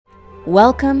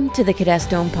Welcome to the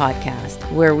Cadestone Podcast,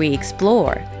 where we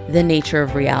explore the nature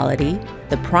of reality,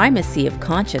 the primacy of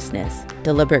consciousness,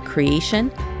 deliberate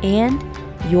creation, and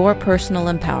your personal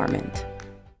empowerment.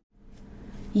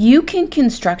 You can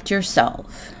construct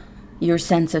yourself, your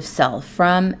sense of self,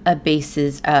 from a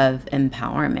basis of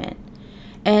empowerment.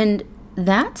 And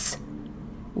that's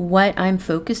what I'm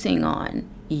focusing on,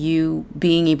 you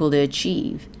being able to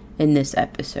achieve in this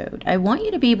episode. I want you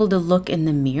to be able to look in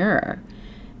the mirror,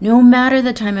 no matter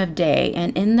the time of day,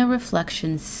 and in the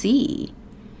reflection see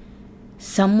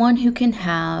someone who can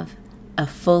have a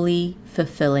fully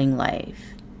fulfilling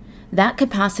life. That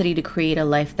capacity to create a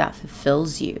life that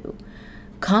fulfills you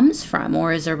comes from,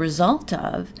 or is a result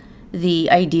of, the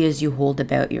ideas you hold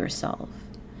about yourself.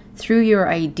 Through your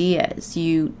ideas,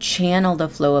 you channel the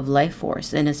flow of life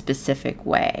force in a specific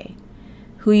way.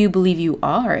 Who you believe you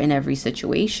are in every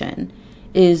situation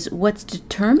is what's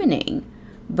determining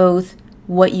both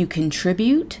what you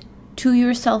contribute to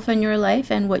yourself and your life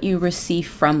and what you receive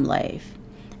from life.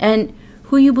 And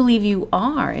who you believe you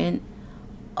are in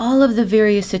all of the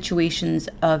various situations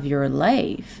of your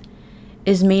life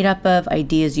is made up of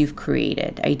ideas you've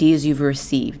created, ideas you've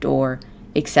received or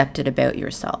accepted about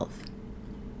yourself.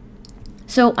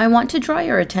 So I want to draw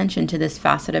your attention to this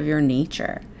facet of your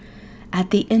nature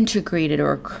at the integrated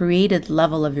or created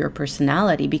level of your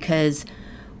personality, because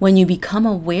when you become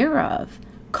aware of,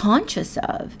 conscious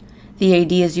of, the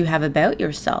ideas you have about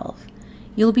yourself,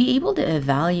 you'll be able to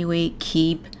evaluate,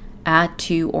 keep, add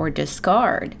to, or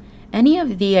discard any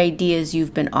of the ideas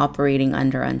you've been operating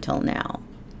under until now.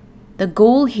 The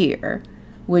goal here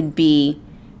would be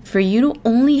for you to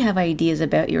only have ideas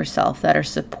about yourself that are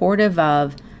supportive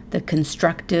of the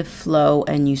constructive flow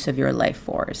and use of your life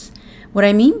force. What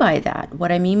I mean by that,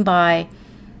 what I mean by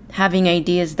having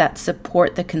ideas that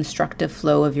support the constructive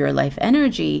flow of your life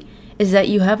energy, is that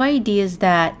you have ideas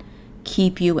that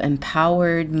keep you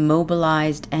empowered,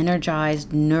 mobilized,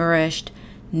 energized, nourished,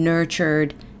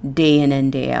 nurtured, day in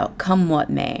and day out, come what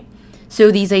may.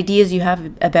 So these ideas you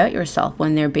have about yourself,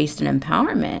 when they're based in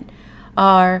empowerment,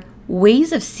 are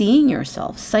ways of seeing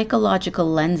yourself, psychological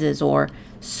lenses or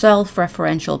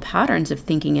self-referential patterns of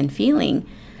thinking and feeling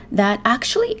that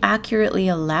actually accurately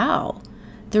allow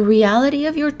the reality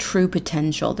of your true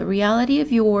potential, the reality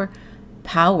of your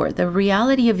power, the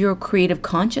reality of your creative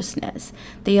consciousness.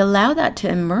 They allow that to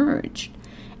emerge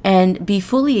and be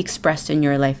fully expressed in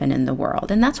your life and in the world.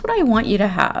 And that's what I want you to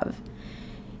have.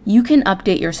 You can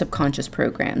update your subconscious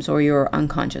programs or your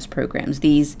unconscious programs,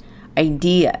 these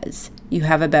ideas you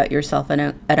have about yourself at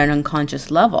an unconscious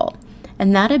level.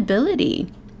 And that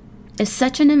ability is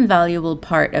such an invaluable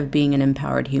part of being an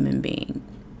empowered human being.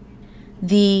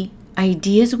 The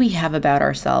ideas we have about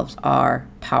ourselves are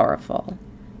powerful.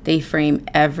 They frame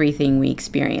everything we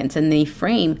experience, and they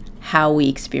frame how we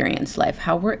experience life,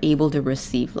 how we're able to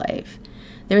receive life.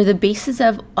 They're the basis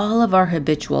of all of our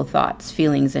habitual thoughts,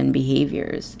 feelings, and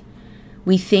behaviors.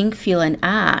 We think, feel, and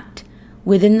act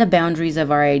within the boundaries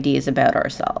of our ideas about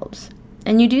ourselves.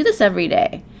 And you do this every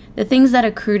day. The things that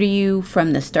occur to you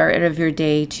from the start of your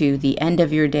day to the end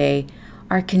of your day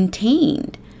are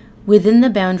contained within the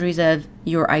boundaries of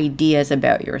your ideas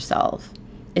about yourself.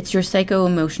 It's your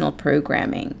psycho-emotional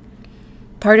programming.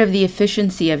 Part of the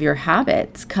efficiency of your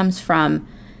habits comes from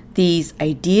these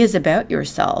ideas about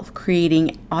yourself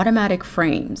creating automatic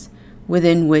frames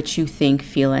within which you think,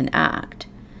 feel, and act.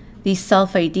 These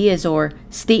self-ideas or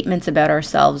statements about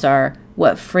ourselves are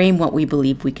what frame what we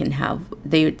believe we can have.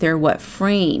 They're what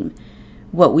frame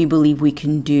what we believe we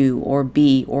can do or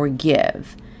be or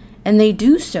give. And they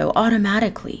do so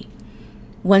automatically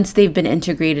once they've been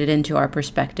integrated into our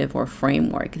perspective or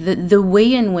framework. The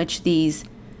way in which these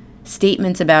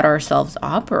statements about ourselves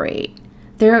operate,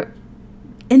 they're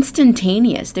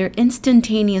instantaneous. They're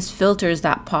instantaneous filters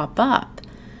that pop up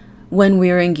when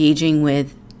we're engaging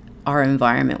with our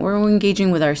environment, when we're engaging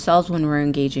with ourselves, when we're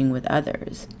engaging with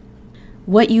others.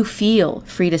 What you feel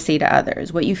free to say to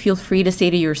others, what you feel free to say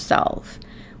to yourself,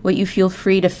 what you feel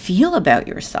free to feel about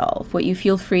yourself, what you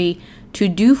feel free to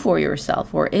do for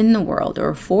yourself or in the world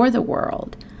or for the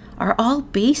world, are all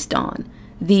based on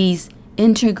these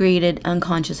integrated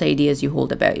unconscious ideas you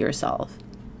hold about yourself.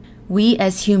 We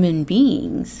as human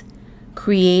beings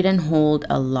create and hold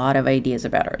a lot of ideas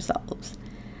about ourselves.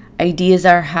 Ideas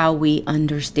are how we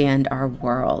understand our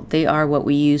world. They are what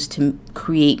we use to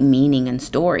create meaning and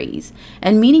stories.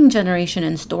 And meaning generation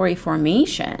and story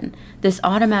formation, this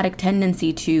automatic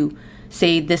tendency to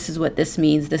say, this is what this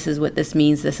means, this is what this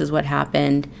means, this is what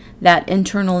happened, that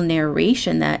internal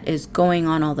narration that is going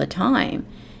on all the time,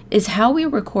 is how we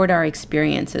record our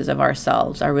experiences of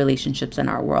ourselves, our relationships, and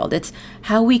our world. It's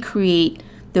how we create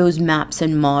those maps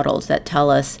and models that tell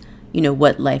us,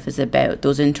 what life is about,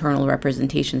 those internal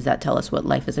representations that tell us what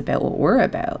life is about, what we're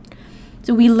about.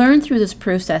 So we learn through this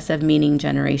process of meaning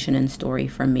generation and story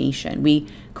formation. We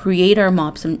create our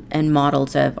maps and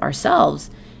models of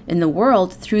ourselves in the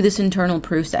world through this internal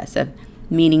process of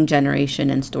meaning generation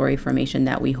and story formation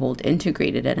that we hold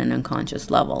integrated at an unconscious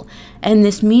level. And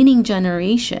this meaning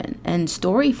generation and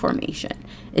story formation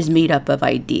is made up of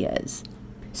ideas.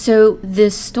 So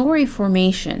this story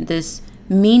formation, this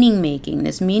meaning making,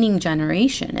 this meaning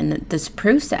generation, and this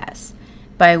process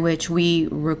by which we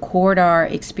record our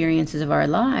experiences of our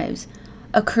lives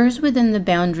occurs within the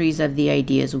boundaries of the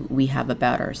ideas we have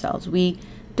about ourselves. We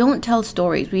don't tell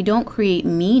stories. We don't create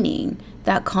meaning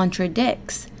that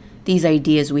contradicts these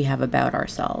ideas we have about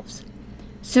ourselves.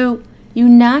 So you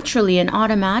naturally and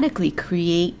automatically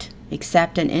create,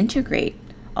 accept, and integrate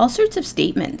all sorts of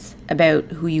statements about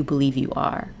who you believe you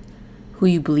are, who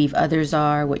you believe others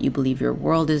are, what you believe your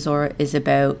world is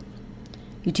about.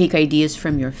 You take ideas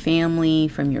from your family,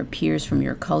 from your peers, from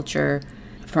your culture,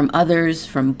 from others,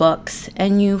 from books,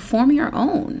 and you form your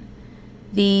own.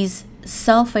 These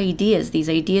self-ideas, these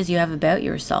ideas you have about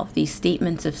yourself, these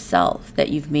statements of self that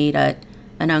you've made at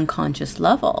an unconscious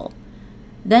level,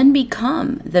 then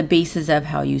become the basis of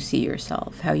how you see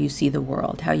yourself, how you see the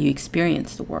world, how you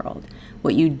experience the world,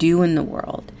 what you do in the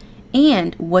world,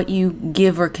 and what you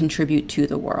give or contribute to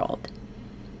the world.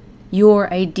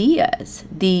 Your ideas,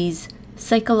 these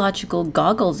psychological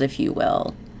goggles, if you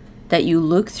will, that you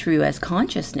look through as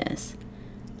consciousness,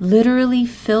 literally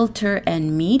filter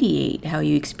and mediate how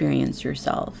you experience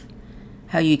yourself,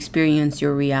 how you experience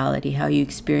your reality, how you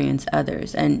experience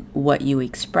others, and what you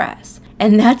express.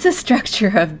 And that's a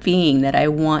structure of being that I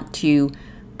want to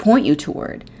point you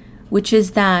toward, which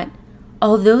is that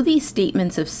although these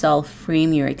statements of self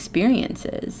frame your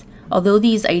experiences, although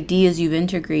these ideas you've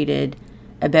integrated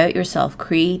about yourself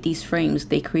create these frames,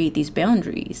 they create these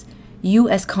boundaries, you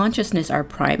as consciousness are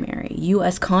primary. You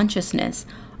as consciousness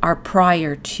are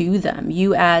prior to them.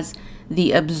 You as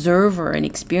the observer and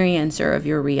experiencer of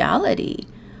your reality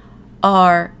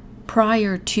are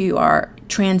prior to, are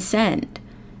transcend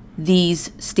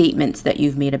these statements that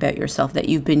you've made about yourself that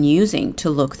you've been using to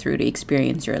look through to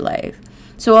experience your life.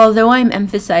 So although I'm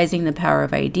emphasizing the power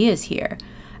of ideas here,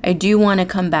 I do want to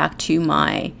come back to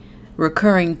my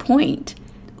recurring point,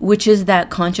 which is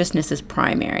that consciousness is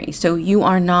primary. So you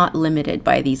are not limited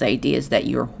by these ideas that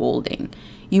you're holding.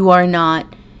 You are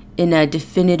not in a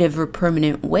definitive or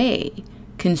permanent way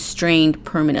constrained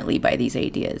permanently by these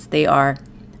ideas. They are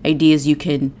ideas you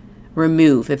can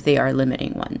remove if they are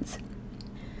limiting ones.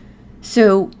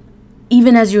 So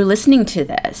even as you're listening to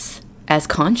this as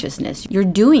consciousness, you're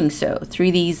doing so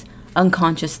through these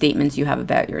unconscious statements you have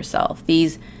about yourself.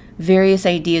 These various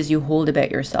ideas you hold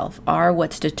about yourself are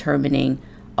what's determining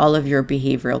all of your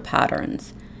behavioral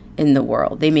patterns in the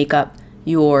world. They make up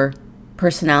your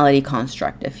personality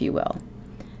construct, if you will.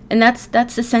 And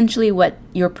that's essentially what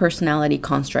your personality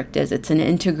construct is. It's an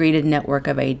integrated network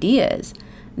of ideas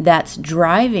that's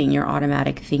driving your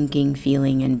automatic thinking,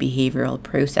 feeling, and behavioral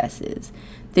processes.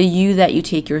 The you that you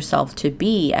take yourself to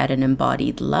be at an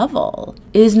embodied level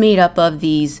is made up of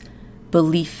these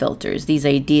belief filters, these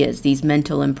ideas, these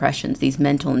mental impressions, these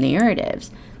mental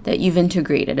narratives that you've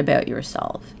integrated about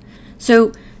yourself.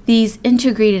 So these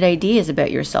integrated ideas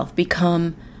about yourself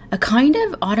become a kind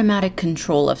of automatic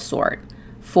control of sort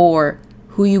for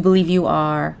who you believe you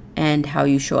are and how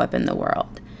you show up in the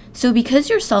world. So because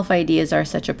your self-ideas are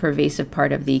such a pervasive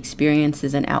part of the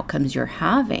experiences and outcomes you're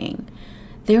having,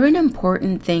 they're an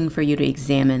important thing for you to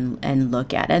examine and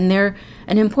look at. And they're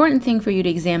an important thing for you to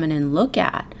examine and look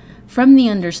at from the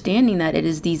understanding that it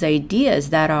is these ideas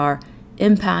that are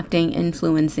impacting,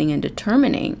 influencing, and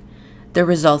determining the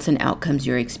results and outcomes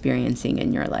you're experiencing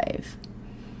in your life.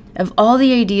 Of all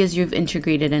the ideas you've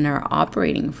integrated and are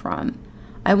operating from,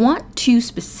 I want to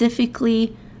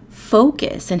specifically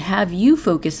focus and have you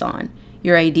focus on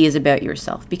your ideas about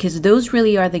yourself, because those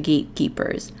really are the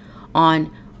gatekeepers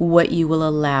on what you will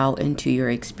allow into your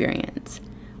experience.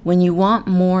 When you want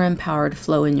more empowered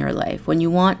flow in your life, when you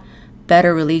want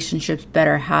better relationships,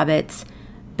 better habits,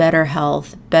 better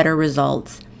health, better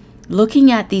results,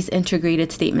 looking at these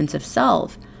integrated statements of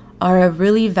self are a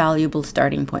really valuable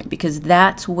starting point, because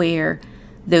that's where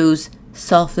those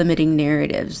self-limiting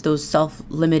narratives, those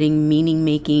self-limiting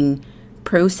meaning-making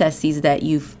processes that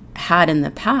you've had in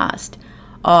the past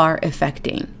are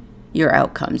affecting your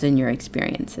outcomes and your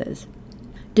experiences.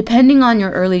 Depending on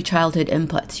your early childhood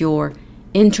inputs, your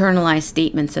internalized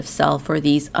statements of self, or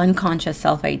these unconscious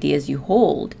self-ideas you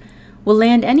hold, will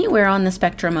land anywhere on the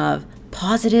spectrum of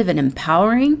positive and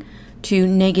empowering to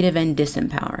negative and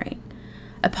disempowering.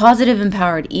 A positive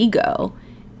empowered ego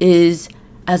is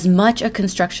as much a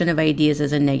construction of ideas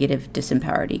as a negative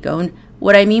disempowered ego. And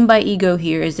what I mean by ego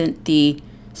here isn't the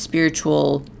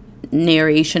spiritual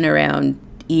narration around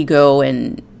ego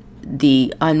and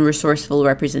the unresourceful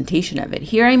representation of it.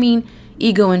 Here I mean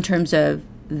ego in terms of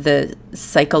the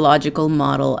psychological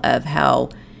model of how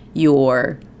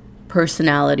your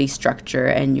personality structure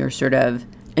and your sort of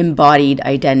embodied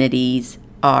identities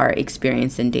are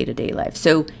experienced in day-to-day life.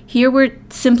 So here we're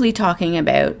simply talking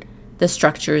about the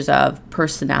structures of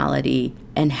personality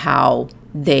and how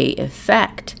they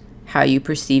affect how you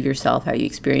perceive yourself, how you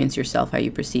experience yourself, how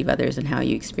you perceive others, and how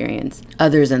you experience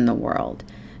others in the world.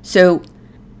 So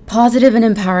positive and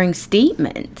empowering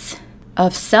statements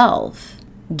of self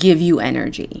give you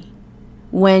energy.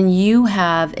 When you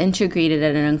have integrated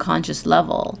at an unconscious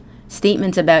level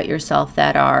statements about yourself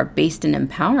that are based in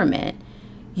empowerment,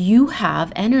 you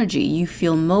have energy. You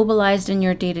feel mobilized in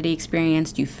your day-to-day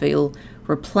experience. You feel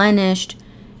replenished.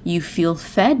 You feel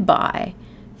fed by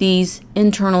these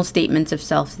internal statements of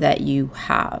self that you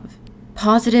have.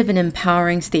 Positive and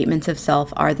empowering statements of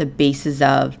self are the basis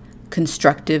of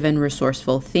constructive and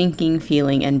resourceful thinking,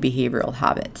 feeling, and behavioral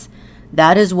habits.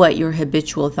 That is what your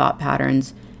habitual thought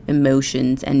patterns,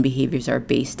 emotions, and behaviors are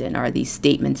based in, are these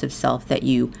statements of self that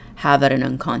you have at an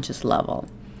unconscious level.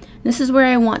 This is where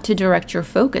I want to direct your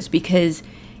focus, because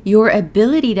your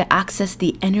ability to access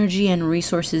the energy and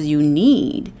resources you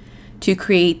need to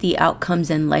create the outcomes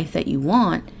in life that you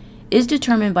want is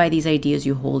determined by these ideas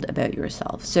you hold about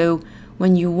yourself. So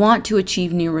when you want to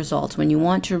achieve new results, when you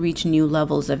want to reach new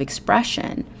levels of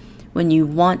expression, when you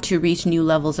want to reach new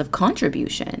levels of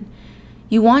contribution,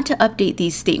 you want to update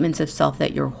these statements of self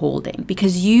that you're holding,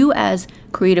 because you as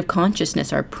creative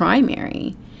consciousness are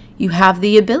primary. You have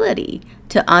the ability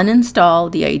to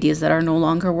uninstall the ideas that are no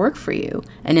longer work for you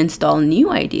and install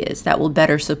new ideas that will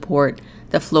better support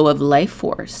the flow of life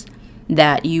force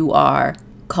that you are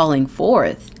calling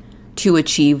forth to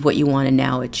achieve what you want to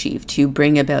now achieve, to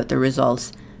bring about the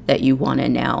results that you want to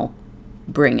now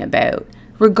bring about,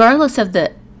 regardless of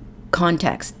the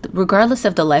context, regardless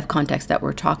of the life context that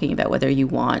we're talking about, whether you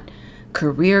want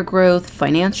career growth,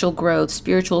 financial growth,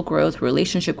 spiritual growth,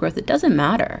 relationship growth, it doesn't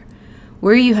matter.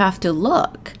 Where you have to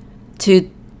look to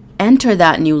enter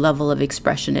that new level of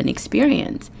expression and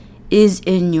experience is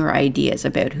in your ideas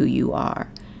about who you are.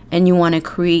 And you want to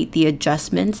create the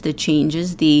adjustments, the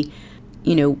changes, the,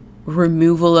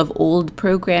 removal of old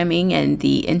programming and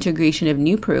the integration of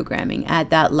new programming at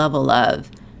that level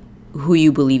of who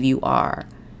you believe you are,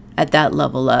 at that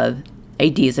level of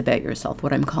ideas about yourself,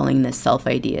 what I'm calling the self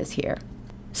ideas here.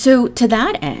 So to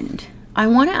that end, I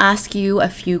want to ask you a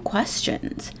few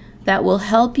questions that will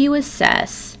help you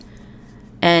assess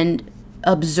and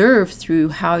observe through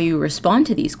how you respond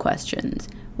to these questions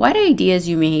what ideas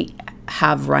you may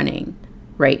have running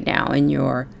right now in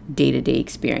your day-to-day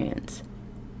experience.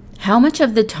 How much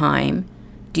of the time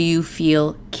do you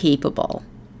feel capable,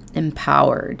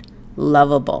 empowered,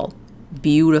 lovable,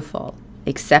 beautiful,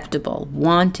 acceptable,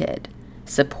 wanted,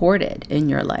 supported in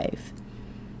your life?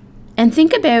 And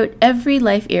think about every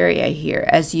life area here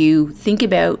as you think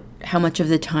about how much of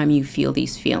the time you feel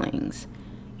these feelings,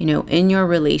 in your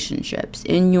relationships,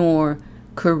 in your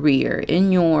career,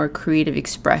 in your creative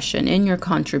expression, in your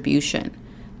contribution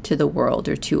to the world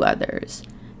or to others.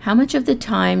 How much of the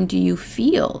time do you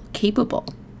feel capable,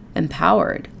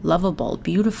 empowered, lovable,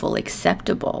 beautiful,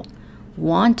 acceptable,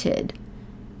 wanted,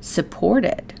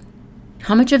 supported?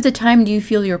 How much of the time do you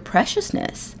feel your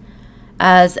preciousness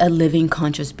as a living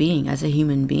conscious being, as a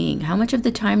human being? How much of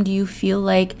the time do you feel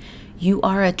like you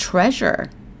are a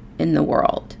treasure in the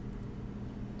world?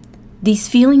 These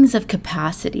feelings of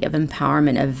capacity, of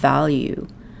empowerment, of value,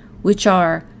 which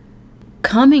are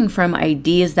coming from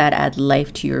ideas that add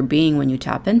life to your being when you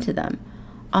tap into them,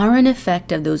 are an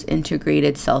effect of those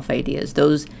integrated self ideas,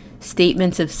 those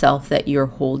statements of self that you're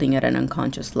holding at an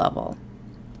unconscious level.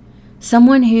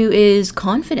 Someone who is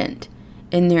confident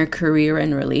in their career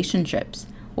and relationships,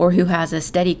 or who has a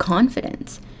steady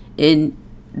confidence in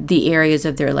the areas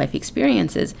of their life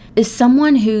experiences, is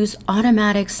someone whose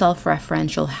automatic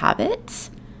self-referential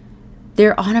habits,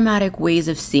 their automatic ways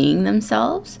of seeing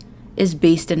themselves, is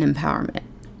based in empowerment.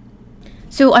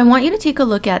 So I want you to take a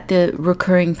look at the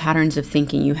recurring patterns of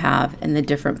thinking you have in the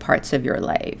different parts of your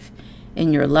life,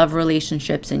 in your love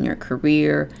relationships, in your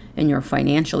career, in your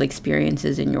financial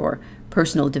experiences, in your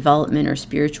personal development or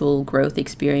spiritual growth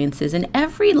experiences, in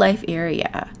every life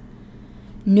area.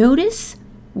 Notice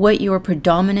what your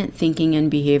predominant thinking and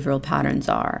behavioral patterns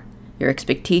are, your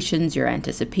expectations, your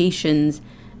anticipations,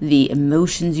 the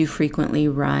emotions you frequently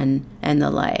run, and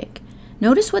the like.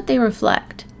 Notice what they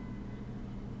reflect.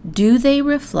 Do they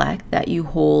reflect that you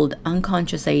hold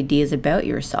unconscious ideas about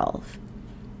yourself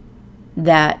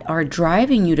that are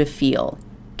driving you to feel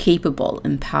capable,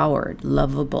 empowered,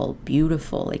 lovable,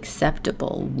 beautiful,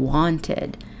 acceptable,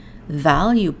 wanted,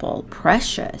 valuable,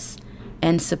 precious,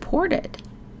 and supported?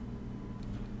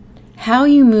 How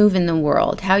you move in the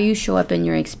world, how you show up in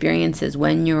your experiences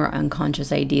when your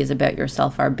unconscious ideas about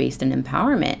yourself are based in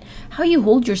empowerment, how you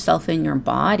hold yourself in your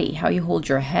body, how you hold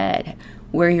your head,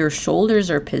 where your shoulders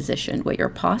are positioned, what your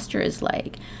posture is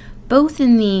like, both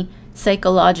in the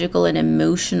psychological and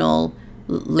emotional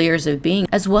layers of being,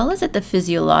 as well as at the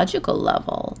physiological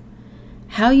level.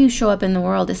 How you show up in the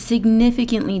world is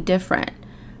significantly different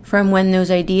from when those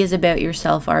ideas about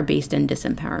yourself are based in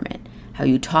disempowerment. How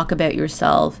you talk about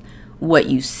yourself, what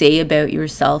you say about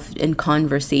yourself in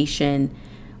conversation,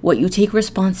 what you take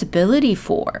responsibility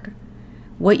for,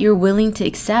 what you're willing to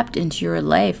accept into your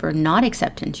life or not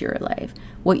accept into your life,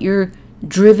 what you're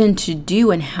driven to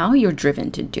do and how you're driven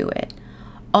to do it,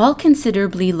 all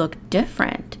considerably look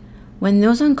different when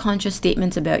those unconscious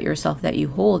statements about yourself that you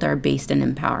hold are based in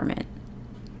empowerment.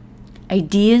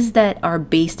 Ideas that are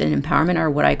based in empowerment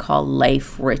are what I call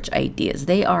life-rich ideas.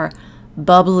 They are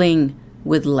bubbling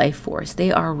with life force.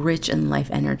 They are rich in life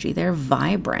energy. They're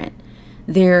vibrant.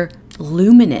 They're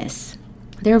luminous.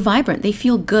 They're vibrant. They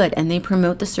feel good, and they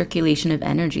promote the circulation of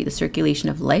energy, the circulation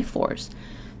of life force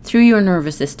through your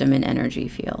nervous system and energy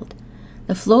field.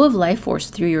 The flow of life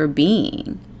force through your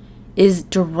being is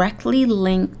directly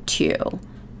linked to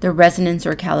the resonance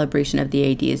or calibration of the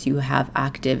ideas you have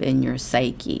active in your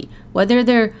psyche, whether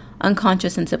they're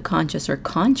unconscious and subconscious or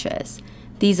conscious.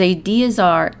 These ideas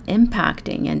are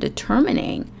impacting and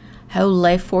determining how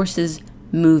life force is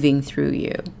moving through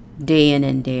you day in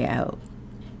and day out.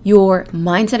 Your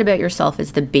mindset about yourself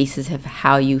is the basis of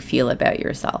how you feel about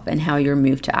yourself and how you're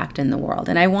moved to act in the world.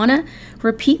 And I want to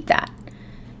repeat that.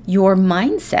 Your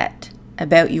mindset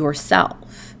about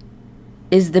yourself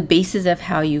is the basis of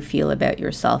how you feel about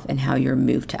yourself and how you're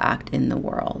moved to act in the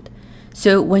world.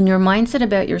 So when your mindset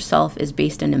about yourself is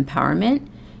based in empowerment,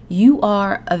 you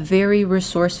are a very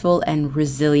resourceful and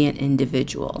resilient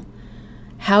individual.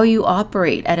 How you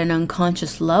operate at an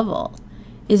unconscious level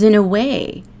is in a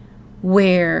way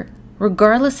where,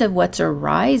 regardless of what's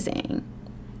arising,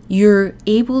 you're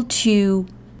able to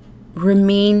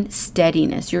remain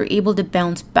steadiness. You're able to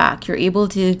bounce back. You're able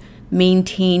to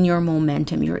maintain your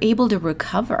momentum. You're able to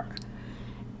recover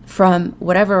from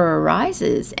whatever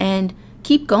arises and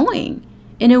keep going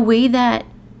in a way that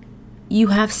you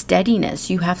have steadiness,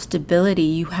 you have stability,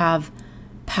 you have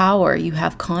power, you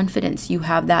have confidence, you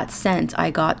have that sense,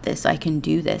 I got this, I can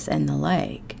do this, and the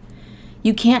like.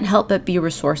 You can't help but be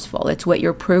resourceful. It's what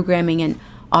your programming and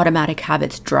automatic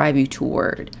habits drive you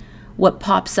toward. What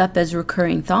pops up as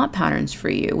recurring thought patterns for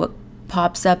you, what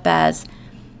pops up as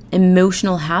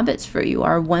emotional habits for you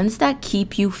are ones that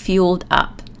keep you fueled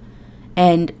up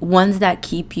and ones that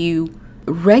keep you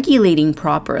regulating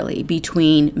properly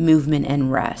between movement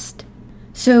and rest.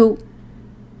 So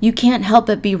you can't help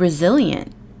but be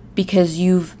resilient because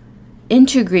you've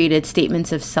integrated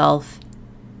statements of self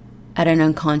at an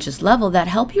unconscious level that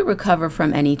help you recover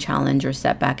from any challenge or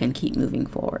setback and keep moving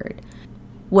forward.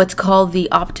 What's called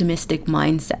the optimistic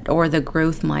mindset or the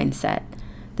growth mindset,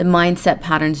 the mindset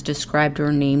patterns described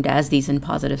or named as these in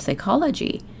positive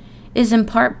psychology, is in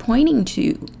part pointing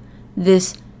to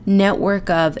this network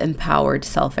of empowered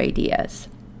self-ideas.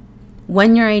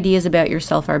 When your ideas about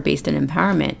yourself are based in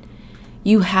empowerment,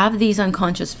 you have these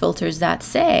unconscious filters that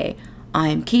say,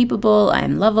 I'm capable,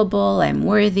 I'm lovable, I'm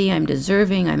worthy, I'm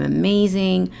deserving, I'm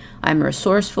amazing, I'm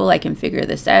resourceful, I can figure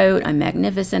this out, I'm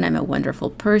magnificent, I'm a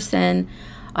wonderful person,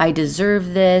 I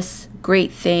deserve this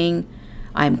great thing,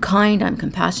 I'm kind, I'm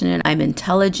compassionate, I'm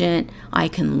intelligent, I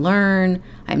can learn,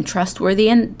 I'm trustworthy,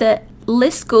 and the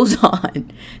list goes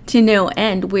on to no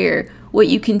end, where what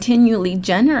you continually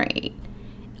generate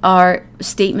are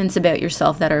statements about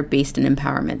yourself that are based in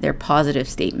empowerment. They're positive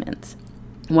statements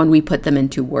when we put them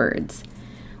into words.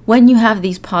 When you have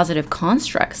these positive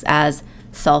constructs as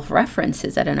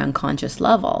self-references at an unconscious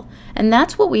level, and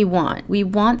that's what we want. We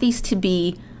want these to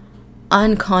be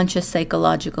unconscious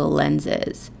psychological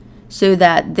lenses so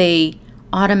that they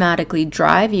automatically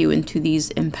drive you into these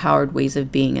empowered ways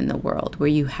of being in the world, where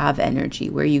you have energy,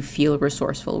 where you feel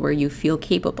resourceful, where you feel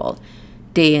capable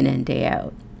day in and day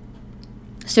out.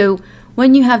 So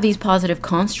when you have these positive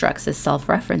constructs as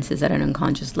self-references at an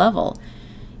unconscious level,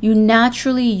 you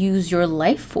naturally use your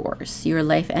life force, your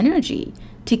life energy,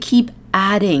 to keep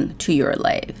adding to your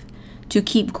life, to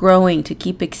keep growing, to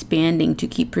keep expanding, to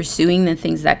keep pursuing the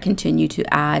things that continue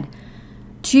to add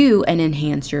to and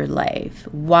enhance your life,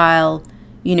 while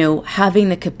having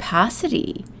the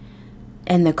capacity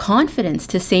and the confidence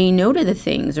to say no to the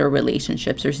things or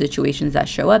relationships or situations that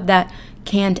show up that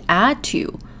can't add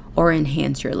to or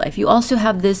enhance your life. You also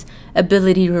have this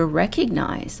ability to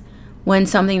recognize when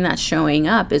something that's showing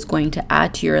up is going to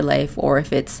add to your life, or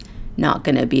if it's not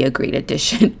going to be a great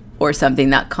addition or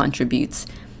something that contributes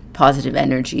positive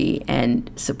energy and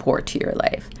support to your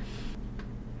life.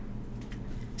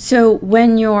 So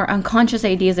when your unconscious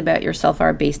ideas about yourself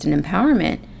are based in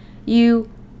empowerment, you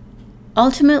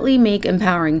ultimately make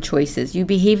empowering choices. You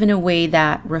behave in a way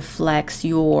that reflects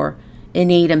your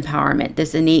innate empowerment,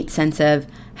 this innate sense of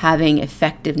having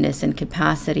effectiveness and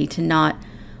capacity to not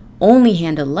only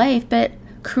handle life, but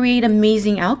create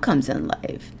amazing outcomes in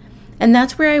life. And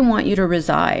that's where I want you to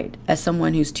reside as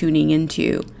someone who's tuning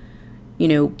into,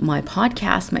 my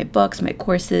podcast, my books, my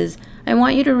courses. I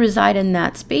want you to reside in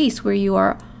that space where you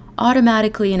are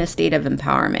automatically in a state of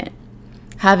empowerment,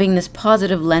 having this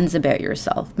positive lens about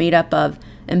yourself made up of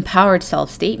empowered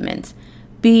self-statements,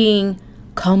 being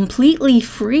completely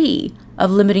free of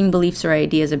limiting beliefs or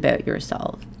ideas about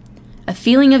yourself. A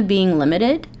feeling of being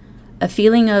limited, a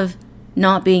feeling of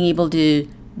not being able to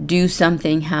do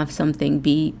something, have something,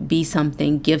 be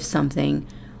something, give something,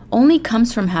 only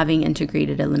comes from having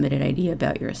integrated a limited idea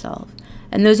about yourself.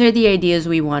 And those are the ideas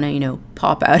we want to,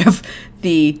 pop out of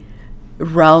the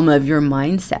realm of your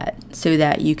mindset so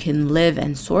that you can live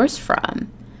and source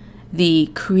from the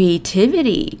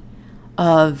creativity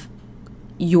of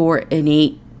your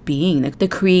innate being, the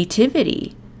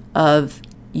creativity of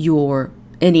your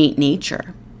innate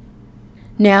nature.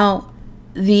 Now,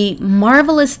 the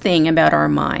marvelous thing about our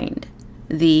mind,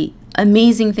 the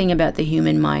amazing thing about the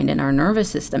human mind and our nervous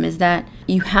system is that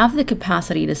you have the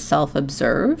capacity to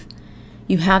self-observe.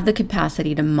 You have the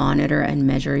capacity to monitor and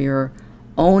measure your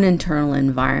own internal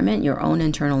environment, your own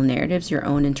internal narratives, your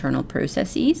own internal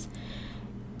processes.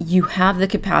 You have the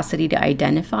capacity to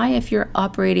identify if you're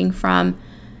operating from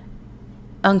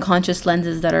unconscious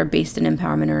lenses that are based in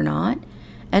empowerment or not.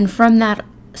 And from that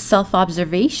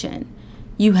self-observation,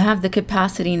 you have the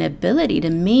capacity and ability to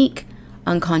make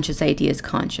unconscious ideas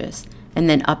conscious and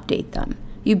then update them.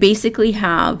 You basically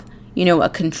have, a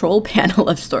control panel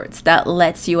of sorts that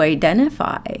lets you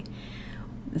identify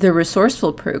the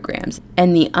resourceful programs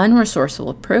and the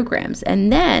unresourceful programs,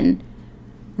 and then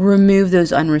remove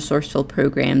those unresourceful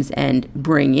programs and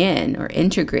bring in or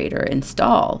integrate or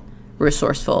install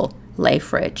resourceful,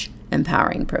 life-rich,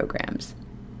 empowering programs.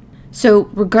 So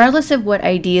regardless of what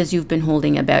ideas you've been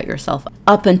holding about yourself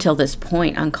up until this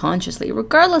point unconsciously,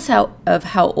 regardless of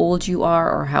how old you are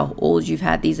or how old you've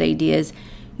had these ideas,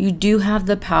 you do have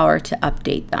the power to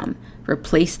update them,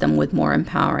 replace them with more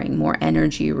empowering, more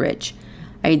energy-rich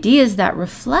ideas that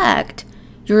reflect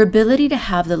your ability to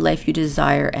have the life you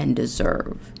desire and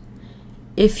deserve.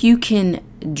 If you can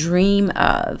dream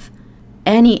of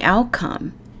any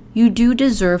outcome, you do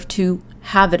deserve to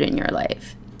have it in your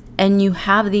life. And you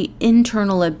have the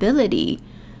internal ability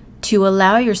to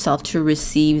allow yourself to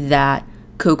receive that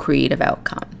co-creative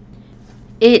outcome.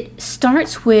 It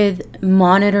starts with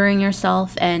monitoring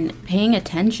yourself and paying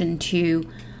attention to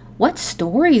what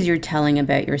stories you're telling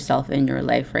about yourself in your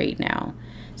life right now.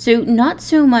 So not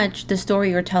so much the story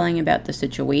you're telling about the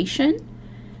situation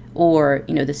or,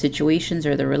 the situations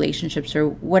or the relationships or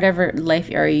whatever life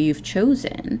area you've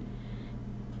chosen.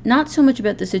 Not so much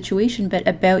about the situation, but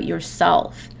about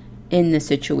yourself in the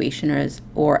situation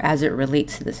or as it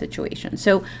relates to the situation.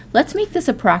 So let's make this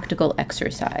a practical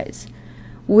exercise.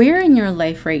 Where in your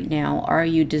life right now are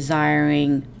you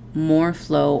desiring more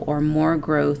flow or more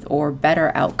growth or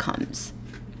better outcomes?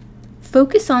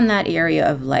 Focus on that area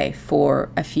of life for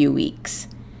a few weeks.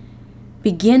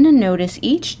 Begin to notice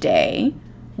each day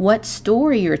what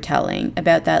story you're telling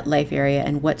about that life area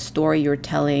and what story you're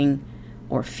telling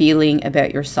or feeling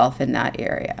about yourself in that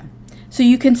area. So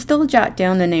you can still jot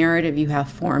down the narrative you have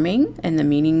forming and the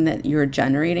meaning that you're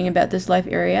generating about this life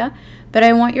area, but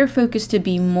I want your focus to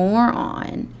be more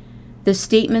on the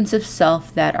statements of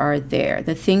self that are there,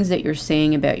 the things that you're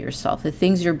saying about yourself, the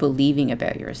things you're believing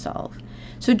about yourself.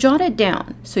 So jot it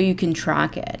down so you can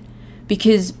track it,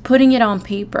 because putting it on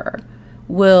paper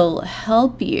will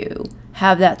help you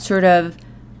have that sort of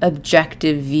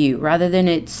objective view rather than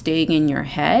it staying in your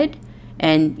head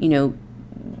and,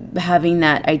 having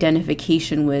that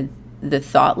identification with the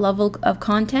thought level of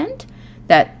content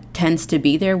that tends to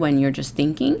be there when you're just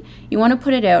thinking. You want to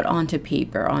put it out onto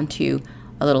paper, onto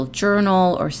a little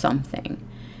journal or something.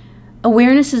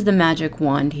 Awareness is the magic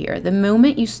wand here. The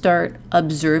moment you start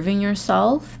observing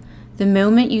yourself, the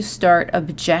moment you start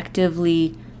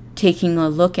objectively taking a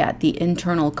look at the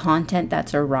internal content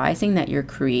that's arising, that you're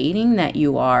creating, that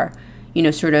you are,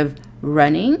 sort of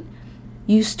running,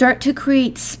 you start to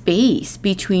create space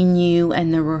between you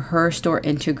and the rehearsed or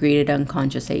integrated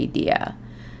unconscious idea.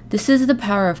 This is the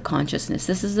power of consciousness.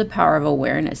 This is the power of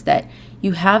awareness, that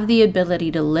you have the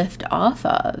ability to lift off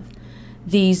of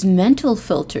these mental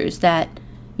filters that,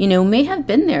 may have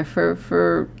been there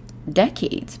for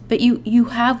decades, but you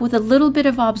have, with a little bit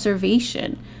of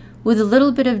observation, with a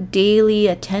little bit of daily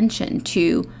attention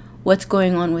to what's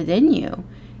going on within you,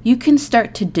 you can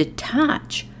start to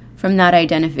detach from that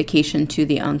identification to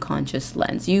the unconscious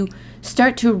lens. You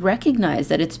start to recognize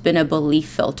that it's been a belief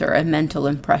filter, a mental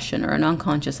impression, or an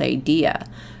unconscious idea,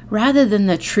 rather than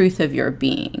the truth of your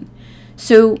being.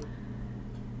 So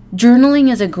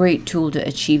journaling is a great tool to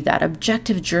achieve that.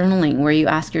 Objective journaling, where you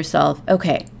ask yourself,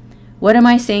 okay, what am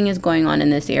I saying is going on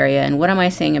in this area, and what am I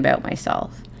saying about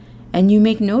myself? And you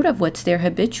make note of what's there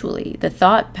habitually, the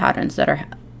thought patterns that are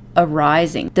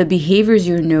arising, the behaviors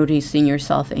you're noticing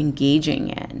yourself engaging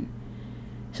in.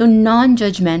 So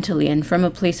non-judgmentally and from a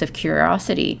place of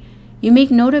curiosity, you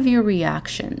make note of your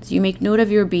reactions. You make note of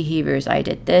your behaviors. I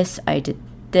did this,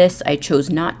 I chose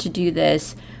not to do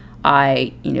this,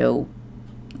 I,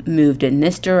 moved in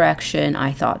this direction,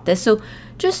 I thought this. So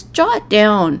just jot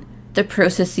down the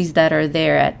processes that are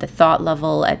there at the thought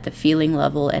level, at the feeling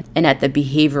level, and at the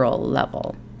behavioral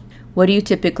level. What do you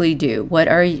typically do? What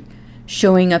are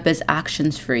showing up as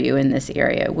actions for you in this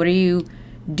area? What are you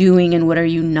doing and what are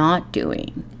you not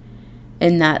doing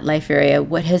in that life area?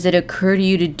 What has it occurred to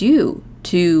you to do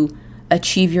to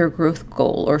achieve your growth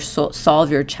goal or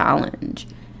solve your challenge?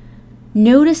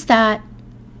 Notice that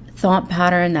thought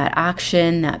pattern, that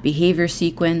action, that behavior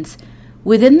sequence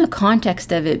within the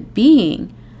context of it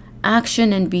being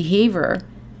action and behavior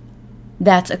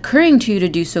that's occurring to you to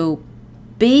do so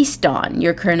based on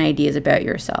your current ideas about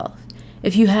yourself.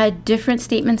 If you had different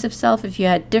statements of self, if you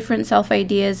had different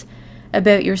self-ideas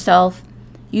about yourself,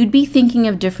 you'd be thinking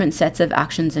of different sets of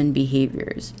actions and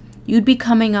behaviors. You'd be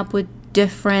coming up with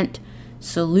different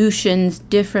solutions,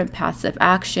 different paths of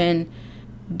action,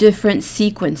 different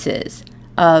sequences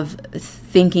of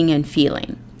thinking and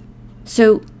feeling.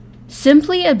 So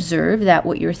simply observe that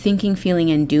what you're thinking,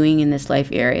 feeling, and doing in this life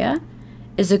area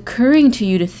is occurring to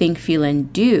you to think, feel,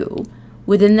 and do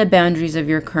within the boundaries of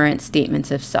your current statements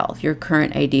of self, your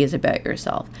current ideas about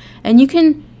yourself. And you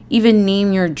can even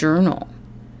name your journal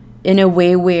in a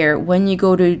way where when you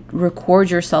go to record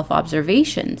your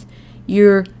self-observations,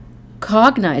 you're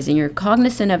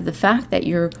cognizant of the fact that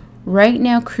you're right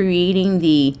now creating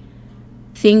the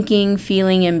thinking,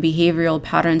 feeling, and behavioral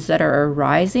patterns that are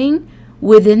arising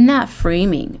within that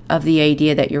framing of the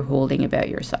idea that you're holding about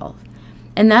yourself.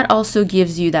 And that also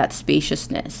gives you that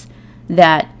spaciousness,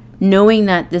 that knowing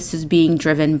that this is being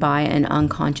driven by an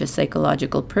unconscious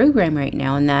psychological program right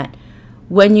now, and that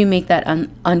when you make that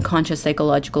unconscious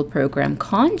psychological program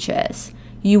conscious,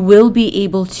 you will be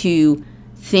able to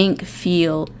think,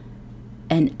 feel,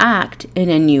 and act in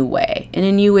a new way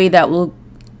that will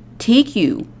take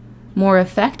you more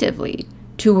effectively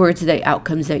towards the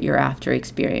outcomes that you're after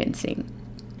experiencing.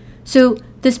 So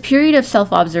this period of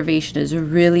self-observation is a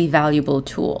really valuable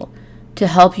tool to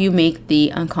help you make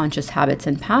the unconscious habits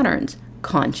and patterns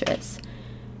conscious.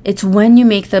 It's when you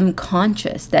make them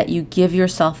conscious that you give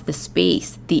yourself the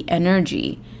space, the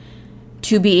energy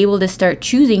to be able to start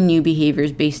choosing new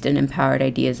behaviors based on empowered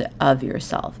ideas of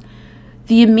yourself.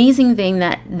 The amazing thing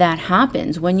that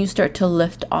happens when you start to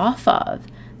lift off of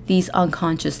these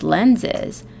unconscious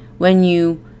lenses, when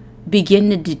you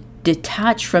begin to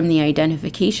detach from the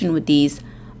identification with these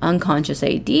unconscious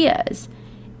ideas,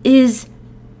 is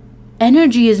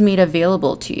energy is made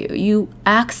available to you. You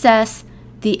access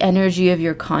the energy of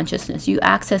your consciousness. You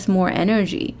access more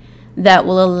energy that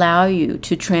will allow you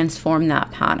to transform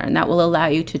that pattern, that will allow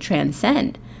you to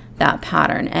transcend that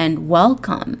pattern and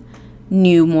welcome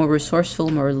new, more resourceful,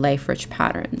 more life-rich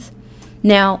patterns.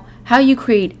 Now, how you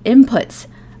create inputs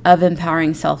of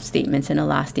empowering self-statements in a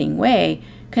lasting way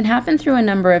can happen through a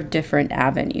number of different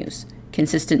avenues.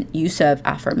 Consistent use of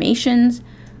affirmations,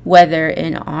 whether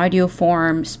in audio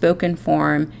form, spoken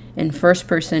form, in first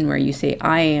person where you say,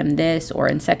 I am this, or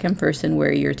in second person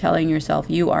where you're telling yourself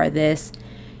you are this,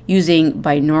 using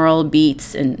binaural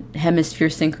beats and hemisphere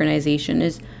synchronization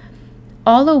is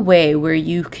all a way where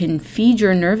you can feed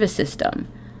your nervous system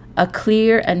a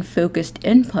clear and focused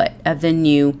input of the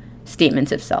new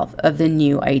statements of self, of the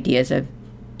new ideas of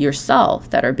yourself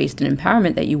that are based on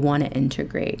empowerment that you want to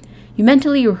integrate. You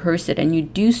mentally rehearse it, and you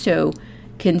do so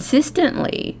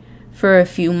consistently for a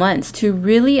few months to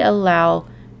really allow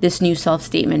this new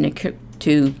self-statement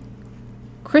to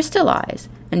crystallize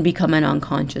and become an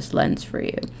unconscious lens for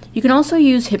you. You can also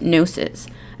use hypnosis.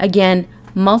 Again,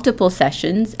 multiple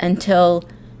sessions until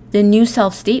the new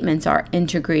self-statements are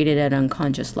integrated at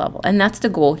unconscious level. And that's the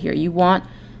goal here. You want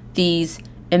these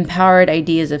empowered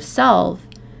ideas of self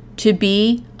to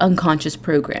be unconscious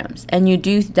programs. And you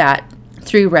do that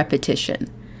through repetition.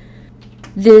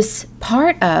 This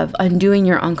part of undoing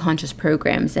your unconscious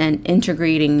programs and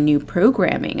integrating new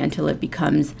programming until it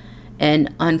becomes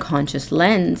an unconscious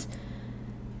lens,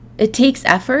 it takes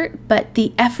effort, but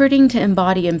the efforting to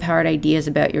embody empowered ideas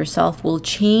about yourself will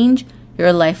change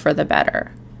your life for the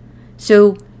better.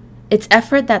 So it's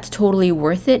effort that's totally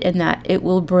worth it, and that it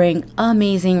will bring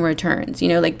amazing returns.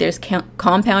 Like there's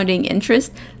compounding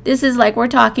interest. This is like we're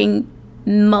talking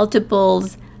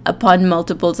multiples upon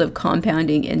multiples of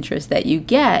compounding interest that you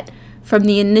get from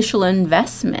the initial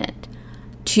investment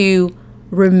to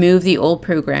remove the old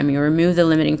programming, or remove the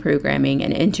limiting programming,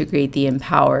 and integrate the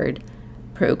empowered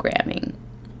programming.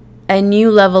 A new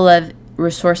level of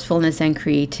resourcefulness and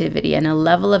creativity, and a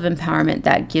level of empowerment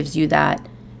that gives you that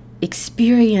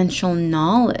experiential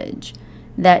knowledge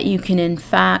that you can in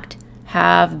fact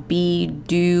have, be,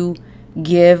 do,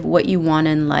 give what you want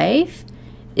in life,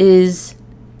 is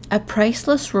a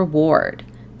priceless reward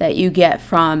that you get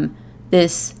from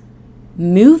this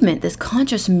movement, this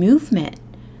conscious movement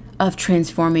of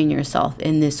transforming yourself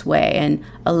in this way and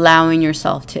allowing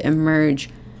yourself to emerge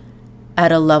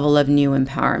at a level of new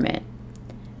empowerment.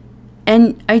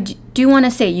 And I do want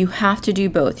to say you have to do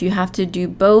both. You have to do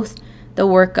both the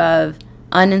work of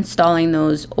uninstalling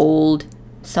those old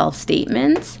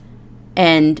self-statements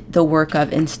and the work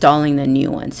of installing the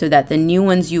new ones, so that the new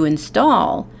ones you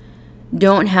install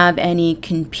don't have any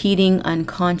competing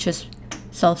unconscious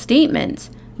self-statements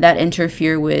that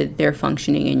interfere with their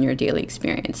functioning in your daily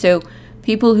experience. So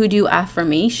people who do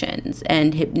affirmations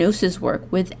and hypnosis work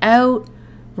without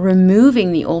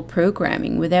removing the old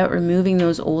programming, without removing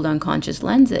those old unconscious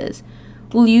lenses,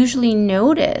 will usually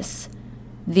notice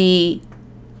the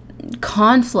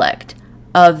conflict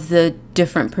of the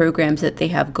different programs that they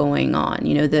have going on.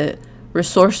 The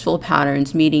resourceful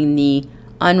patterns meeting the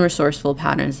unresourceful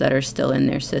patterns that are still in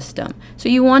their system. So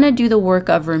you want to do the work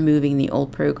of removing the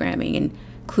old programming and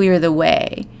clear the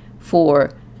way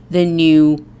for the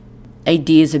new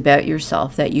ideas about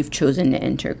yourself that you've chosen to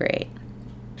integrate.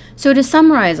 So to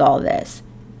summarize all this,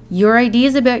 your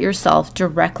ideas about yourself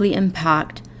directly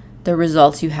impact the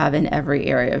results you have in every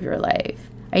area of your life.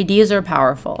 Ideas are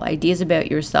powerful. Ideas about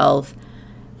yourself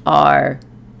are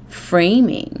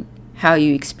framing how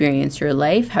you experience your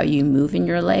life, how you move in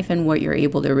your life, and what you're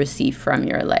able to receive from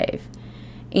your life.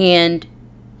 And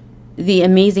the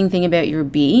amazing thing about your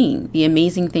being, the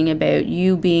amazing thing about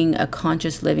you being a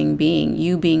conscious living being,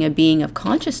 you being a being of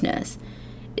consciousness,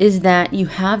 is that you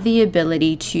have the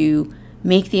ability to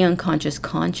make the unconscious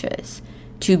conscious,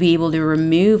 to be able to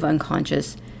remove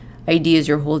unconscious ideas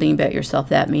you're holding about yourself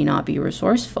that may not be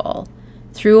resourceful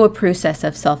through a process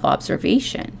of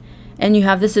self-observation. And you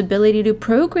have this ability to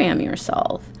program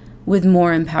yourself with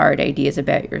more empowered ideas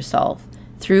about yourself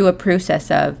through a process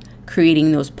of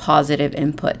creating those positive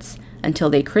inputs until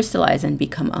they crystallize and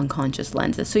become unconscious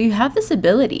lenses. So you have this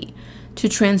ability to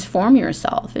transform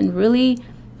yourself in really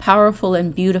powerful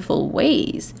and beautiful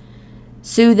ways,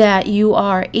 so that you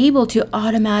are able to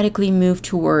automatically move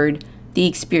toward the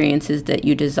experiences that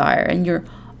you desire, and you're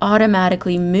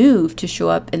automatically moved to show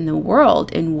up in the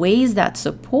world in ways that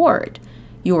support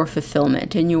your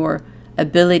fulfillment and your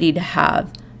ability to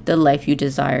have the life you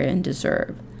desire and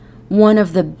deserve. One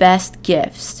of the best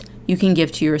gifts you can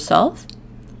give to yourself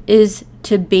is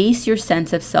to base your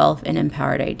sense of self in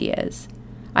empowered ideas.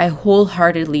 I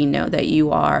wholeheartedly know that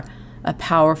you are a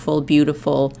powerful,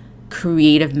 beautiful,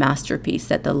 creative masterpiece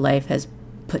that the life has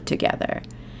put together.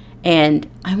 And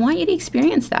I want you to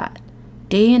experience that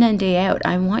day in and day out.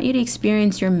 I want you to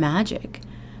experience your magic.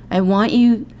 I want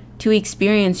you to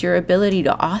experience your ability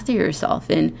to author yourself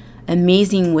in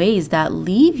amazing ways that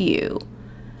leave you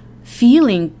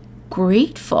feeling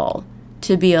grateful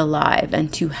to be alive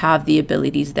and to have the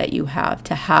abilities that you have,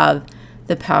 to have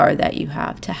the power that you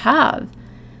have, to have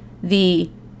the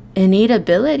innate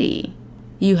ability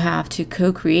you have to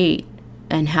co-create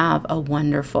and have a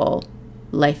wonderful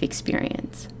life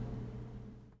experience.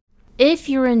 If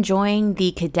you're enjoying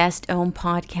the Cadest Om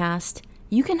podcast,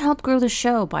 you can help grow the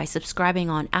show by subscribing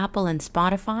on Apple and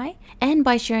Spotify, and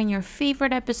by sharing your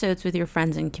favorite episodes with your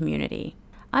friends and community.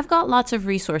 I've got lots of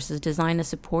resources designed to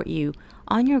support you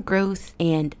on your growth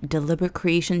and deliberate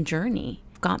creation journey.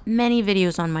 I've got many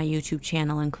videos on my YouTube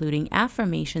channel, including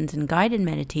affirmations and guided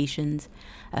meditations,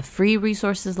 a free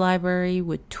resources library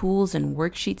with tools and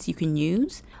worksheets you can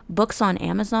use, books on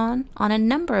Amazon on a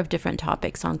number of different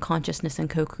topics on consciousness and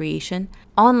co-creation,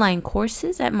 online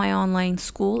courses at my online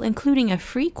school, including a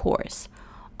free course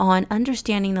on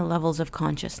understanding the levels of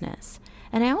consciousness.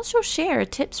 And I also share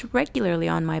tips regularly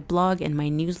on my blog and my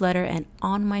newsletter and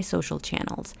on my social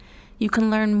channels. You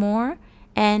can learn more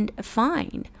and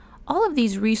find all of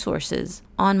these resources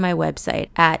on my website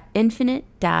at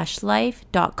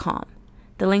infinite-life.com.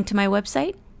 The link to my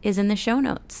website is in the show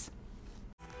notes.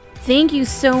 Thank you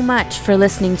so much for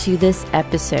listening to this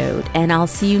episode, and I'll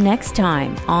see you next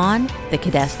time on the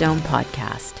Cadestone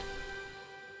Podcast.